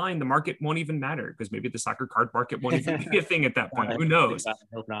down the line, the market won't even matter because maybe the soccer card market won't even be a thing at that point. Who knows? I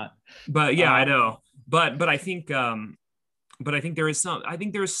hope not. But yeah, I know. But I think there is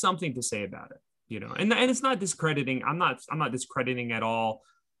something to say about it, and it's not discrediting. I'm not discrediting at all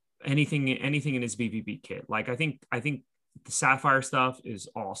anything in his BVB kit. Like I think the Sapphire stuff is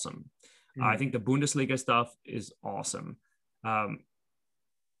awesome. I think the Bundesliga stuff is awesome.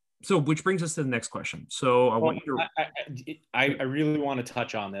 So, which brings us to the next question. So, I really want to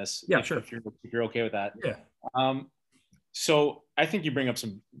touch on this. Yeah, sure. If you're okay with that. Yeah. So, I think you bring up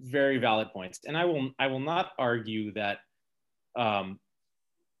some very valid points, and I will not argue that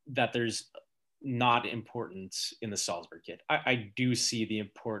that there's not importance in the Salzburg kit. I do see the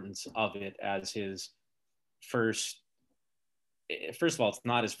importance of it as his first. First of all, it's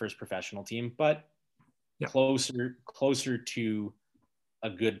not his first professional team, but closer to a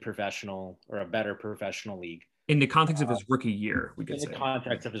good professional or a better professional league. In the context of his rookie year, we could say. In the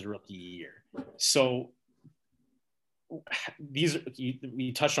context of his rookie year. So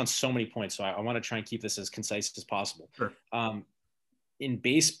we touched on so many points, so I want to try and keep this as concise as possible. Sure. In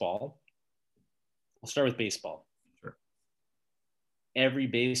baseball, I'll start with baseball. Sure. Every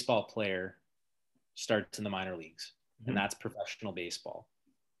baseball player starts in the minor leagues, and that's professional baseball.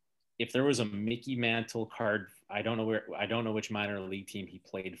 If there was a Mickey Mantle card, I don't know which minor league team he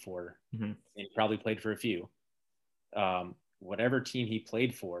played for. He probably played for a few. Whatever team he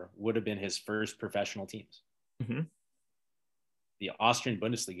played for would have been his first professional teams. The Austrian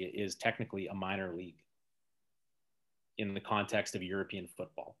Bundesliga is technically a minor league in the context of European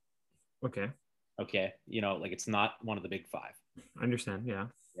football. Okay. Like it's not one of the big five. I understand. Yeah.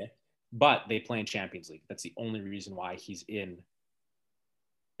 Okay. But they play in Champions League. That's the only reason why he's in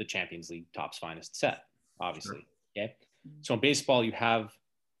the Champions League Topps Finest set, obviously. Sure. Okay. So in baseball, you have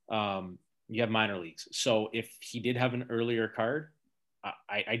minor leagues. So if he did have an earlier card,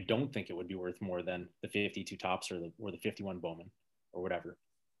 I don't think it would be worth more than the 52 Topps or the 51 Bowman or whatever.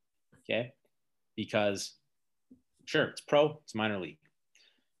 Okay. Because sure, it's pro, it's minor league.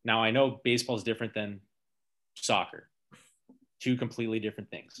 Now I know baseball is different than soccer. Two completely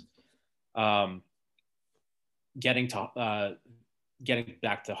different things. Getting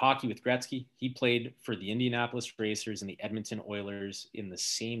back to hockey with Gretzky, he played for the Indianapolis Racers and the Edmonton Oilers in the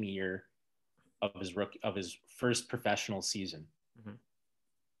same year of his first professional season.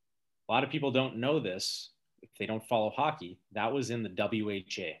 A lot of people don't know this if they don't follow hockey. That was in the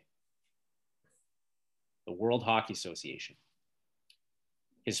WHA, the World Hockey Association.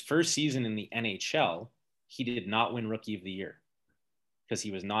 His first season in the NHL, he did not win Rookie of the Year because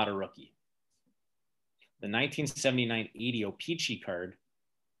he was not a rookie. The 1979-80 O-Pee-Chee card,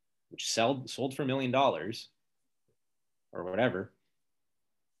 which sold for $1 million or whatever,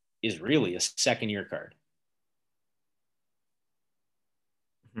 is really a second-year card.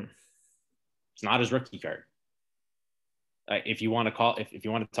 It's not his rookie card. If you want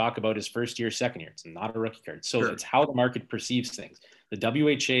to talk about his first year, second year, it's not a rookie card. So It's how the market perceives things. The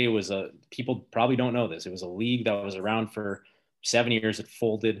WHA was people probably don't know this. It was a league that was around for 7 years. It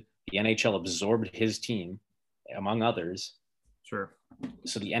folded. The NHL absorbed his team, among others. Sure.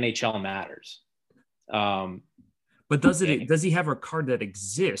 So the NHL matters. But does he have a card that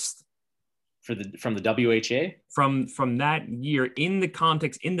exists from the WHA from that year in the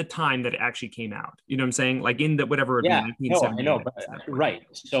context, in the time that it actually came out? You know what I'm saying? Like in the whatever it be, 1970. I know, but, right.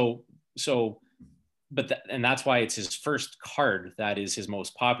 And that's why it's his first card that is his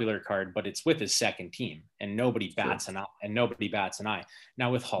most popular card, but it's with his second team, and nobody bats an eye.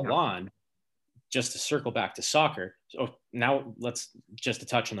 Now with Holland, just to circle back to soccer, so now let's just to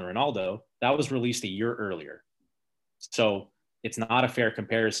touch on the Ronaldo, that was released a year earlier. So it's not a fair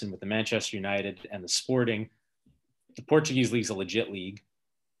comparison with the Manchester United and the Sporting. The Portuguese league's a legit league.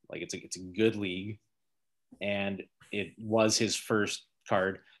 Like it's a good league. And it was his first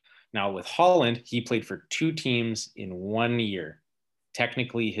card. Now with Holland, he played for 2 teams in 1 year.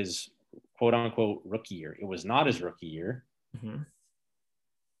 Technically his quote unquote rookie year. It was not his rookie year,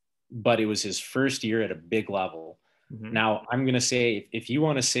 but it was his first year at a big level. Now I'm going to say, if you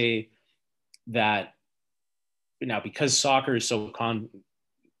want to say that, now because soccer is so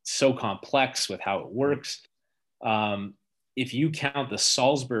complex with how it works, if you count the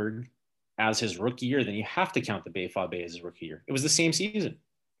Salzburg as his rookie year, then you have to count the BFAB as his rookie year. It was the same season.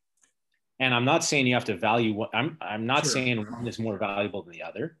 And I'm not saying you have to value what I'm not saying one is more valuable than the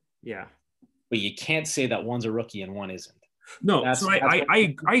other. Yeah. But you can't say that one's a rookie and one isn't. No,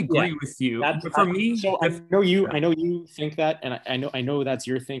 I agree with you. But for me, so I know you think that, and I know that's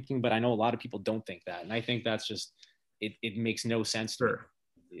your thinking, but I know a lot of people don't think that, and I think that's just it makes no sense to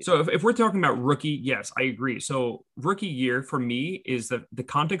me. So if we're talking about rookie, yes, I agree. So rookie year for me is the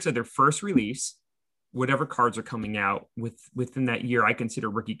context of their first release, whatever cards are coming out within that year, I consider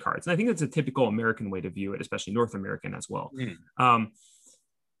rookie cards, and I think that's a typical American way to view it, especially North American as well.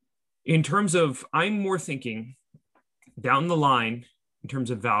 In terms of, I'm more thinking down the line in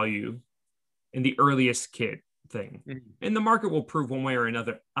terms of value in the earliest kid thing. And the market will prove one way or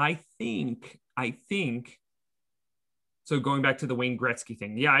another. I think, so going back to the Wayne Gretzky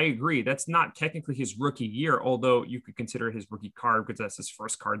thing, yeah, I agree. That's not technically his rookie year, although you could consider it his rookie card because that's his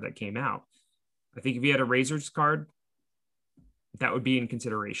first card that came out. I think if he had a Razors card, that would be in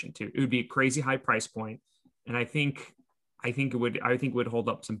consideration too. It would be a crazy high price point. And I think it would hold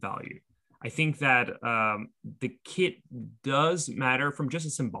up some value. I think that the kit does matter from just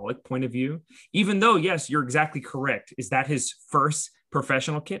a symbolic point of view, even though, yes, you're exactly correct. Is that his first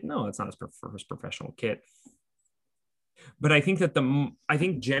professional kit? No, it's not his first professional kit. But I think that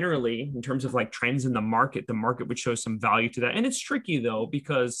generally in terms of like trends in the market would show some value to that. And it's tricky though,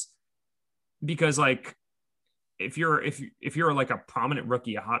 because like, if you're like a prominent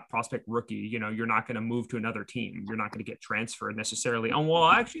rookie, a hot prospect rookie, you know, you're not going to move to another team. You're not going to get transferred necessarily. Oh, well,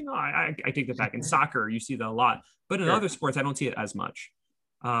 actually, no, I take that back. In soccer, you see that a lot, but in other sports, I don't see it as much.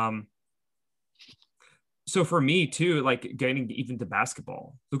 So for me too, like getting even to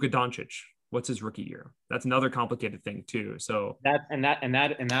basketball, Luka Doncic, what's his rookie year? That's another complicated thing too. So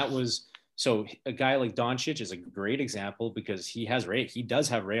that was, so a guy like Doncic is a great example because he does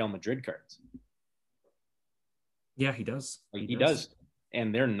have Real Madrid cards. Yeah, he does. He does.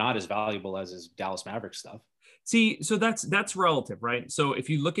 And they're not as valuable as his Dallas Mavericks stuff. See, so that's relative, right? So if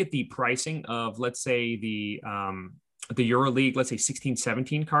you look at the pricing of, let's say, the EuroLeague, let's say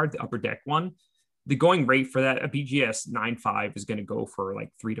 16-17 card, the upper deck one, the going rate for that, a BGS 9.5 is going to go for like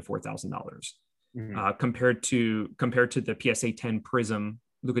 $3,000 to $4,000 compared to the PSA 10 Prism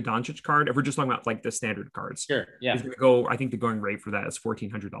Luka Doncic card. If we're just talking about like the standard cards, sure, yeah, it's going to go. I think the going rate for that is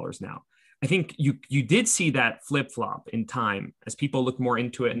 $1,400 now. I think you did see that flip flop in time as people look more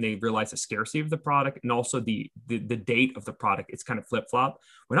into it and they realize the scarcity of the product and also the date of the product. It's kind of flip flop.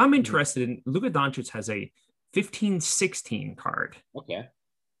 What I'm interested in, Luka Doncic has a 15-16 card. Okay.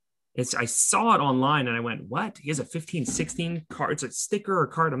 I saw it online and I went, what? He has a 15-16 card. It's a sticker or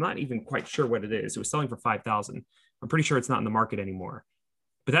card. I'm not even quite sure what it is. It was selling for $5,000. I'm pretty sure it's not in the market anymore.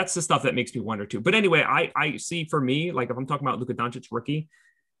 But that's the stuff that makes me wonder too. But anyway, I see, for me, like if I'm talking about Luka Doncic rookie,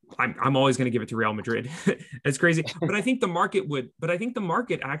 I'm always going to give it to Real Madrid. It's crazy, but I think the market would. But I think the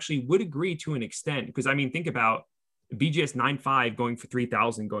market actually would agree to an extent, because I mean, think about BGS 9.5 going for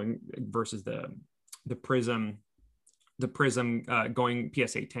 3,000 going versus the Prism going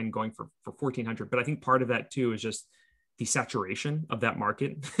PSA 10 going for 1,400. But I think part of that too is just the saturation of that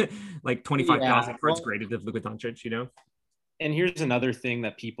market. Like 25,000 cards graded of Luka Doncic, you know. And here's another thing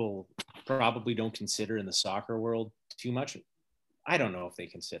that people probably don't consider in the soccer world too much. I don't know if they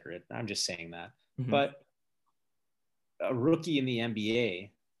consider it. I'm just saying that. Mm-hmm. But a rookie in the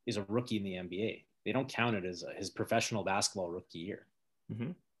NBA is a rookie in the NBA. They don't count it as his professional basketball rookie year.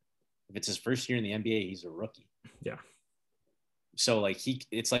 Mm-hmm. If it's his first year in the NBA, he's a rookie. Yeah. So like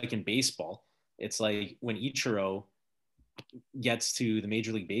it's like in baseball. It's like when Ichiro gets to the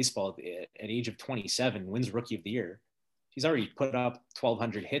Major League Baseball at age of 27, wins Rookie of the Year. He's already put up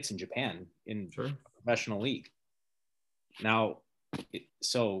 1,200 hits in Japan in a professional league. Now,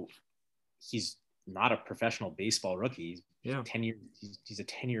 so he's not a professional baseball rookie. He's 10 years. He's a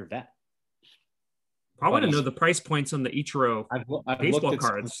 10-year vet. I want to know the price points on the Ichiro baseball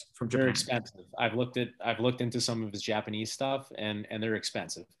cards from Japan. They're expensive. I've looked into some of his Japanese stuff, and they're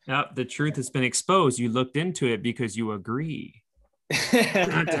expensive. Now, the truth has been exposed. You looked into it because you agree.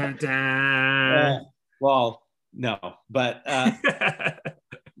 Dun, dun, dun. Well, no, but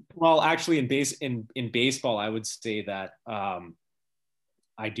well, actually, in baseball, I would say that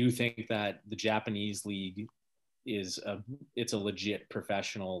I do think that the Japanese league it's a legit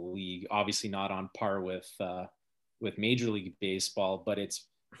professional league. Obviously, not on par with Major League Baseball, but it's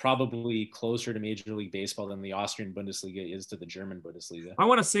probably closer to Major League Baseball than the Austrian Bundesliga is to the German Bundesliga. I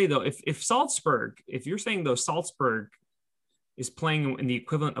want to say though, if Salzburg, if you're saying though Salzburg is playing in the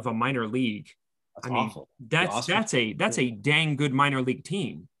equivalent of a minor league, that's a dang good minor league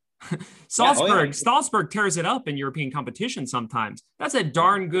team. Salzburg tears it up in European competition sometimes. That's a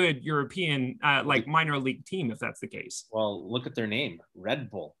darn good European like minor league team if that's the case. Well, look at their name,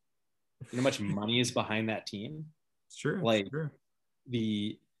 Red Bull. You know how much money is behind that team? It's true. Like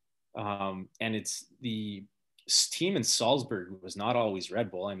the and it's the team in Salzburg was not always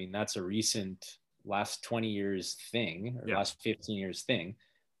Red Bull. I mean, that's a recent last 20 years thing or last 15 years thing.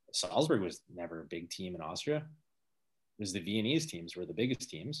 Salzburg was never a big team in Austria. It was the Viennese teams were the biggest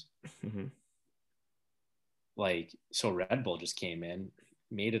teams. Mm-hmm. Like, so Red Bull just came in,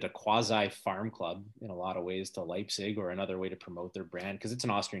 made it a quasi farm club in a lot of ways to Leipzig, or another way to promote their brand because it's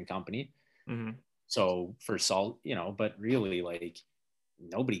an Austrian company. Mm-hmm. So for but really, like,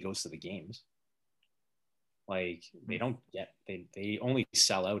 nobody goes to the games. Like, they don't get, they only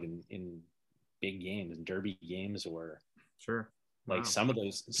sell out in big games and derby games, or like some of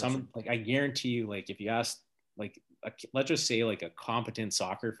those, like, I guarantee you, like, if you ask, like, let's just say like a competent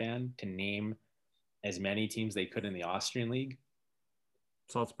soccer fan to name as many teams they could in the Austrian league.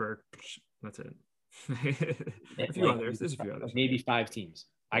 Salzburg, that's it. A few others. There's a few others. Maybe 5 teams.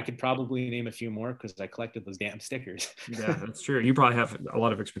 I could probably name a few more because I collected those damn stickers. Yeah, that's true. You probably have a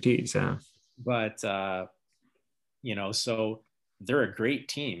lot of expertise. Yeah. But, so they're a great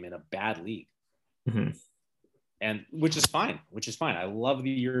team in a bad league. Mm-hmm. And which is fine. I love the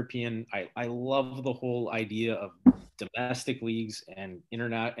European. I love the whole idea of domestic leagues and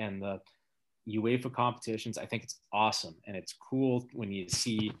internet and the UEFA competitions. I think it's awesome. And it's cool when you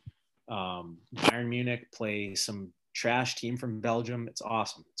see Bayern Munich play some trash team from Belgium. It's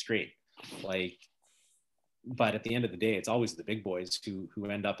awesome. It's great. Like, but at the end of the day, it's always the big boys who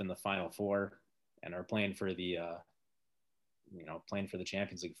end up in the Final Four and are playing for the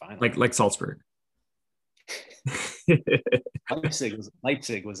Champions League final. Like Salzburg.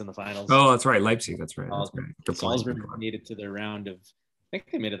 Leipzig was in the finals. Oh, that's right. Leipzig. That's right. Salzburg made it to the round of, I think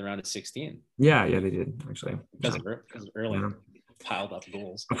they made it the round of 16. Yeah, they did actually. Because of Erling piled up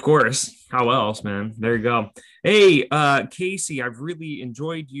goals. Of course. How else, man? There you go. Hey, Casey, I've really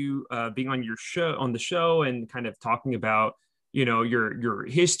enjoyed you being on the show and kind of talking about, your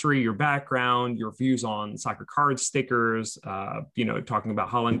history, your background, your views on soccer card stickers, talking about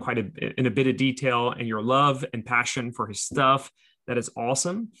Holland in a bit of detail, and your love and passion for his stuff. That is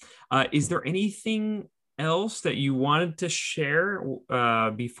awesome. Is there anything else that you wanted to share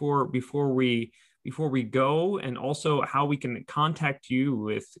before we go, and also how we can contact you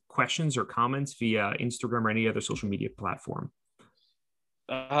with questions or comments via Instagram or any other social media platform?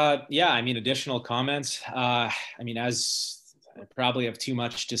 Additional comments. As I probably have too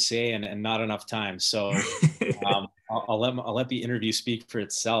much to say and not enough time. So I'll let the interview speak for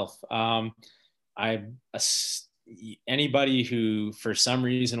itself. Anybody who for some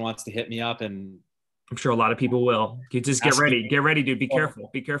reason wants to hit me up, and I'm sure a lot of people will. You just get ready, dude. Be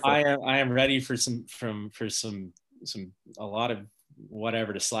careful. I am ready for a lot of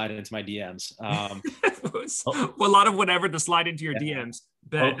whatever to slide into my DMs. A lot of whatever to slide into your DMs.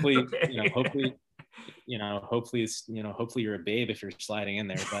 Hopefully, okay. hopefully it's, hopefully you're a babe if you're sliding in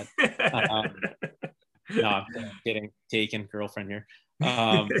there, but no, I'm kidding. Taken girlfriend here.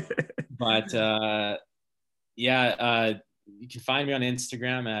 But you can find me on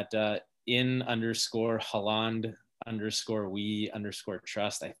Instagram at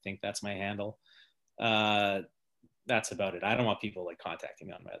in_Holland_we_trust. I think that's my handle. That's about it. I don't want people like contacting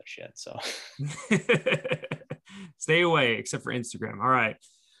me on my other shit. So stay away except for Instagram. All right.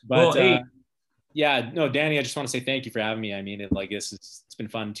 But hey. No, Danny, I just want to say thank you for having me. I mean, it's been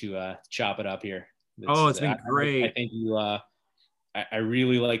fun to chop it up here. It's been great. I think you, I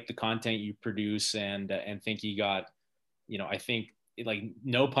really like the content you produce, and think you got, I think, like,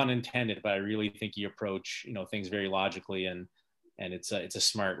 no pun intended, but I really think you approach, things very logically, and it's a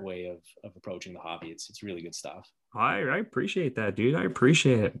smart way of approaching the hobby. It's really good stuff. I appreciate that, dude. I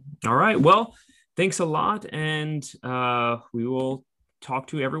appreciate it. All right. Well, thanks a lot. And we will talk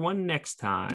to everyone next time.